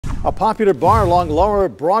A popular bar along Lower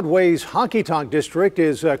Broadway's Honky Tonk District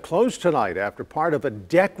is closed tonight after part of a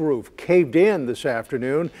deck roof caved in this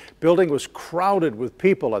afternoon. Building was crowded with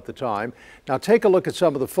people at the time. Now take a look at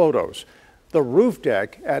some of the photos. The roof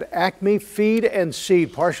deck at Acme Feed and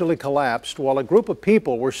Seed partially collapsed while a group of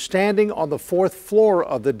people were standing on the fourth floor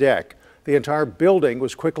of the deck. The entire building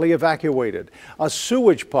was quickly evacuated. A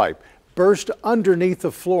sewage pipe burst underneath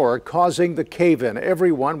the floor, causing the cave-in.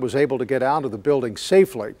 Everyone was able to get out of the building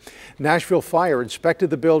safely. Nashville Fire inspected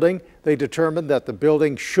the building. They determined that the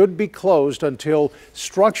building should be closed until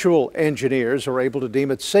structural engineers are able to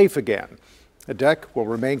deem it safe again. The deck will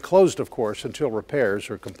remain closed, of course, until repairs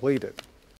are completed.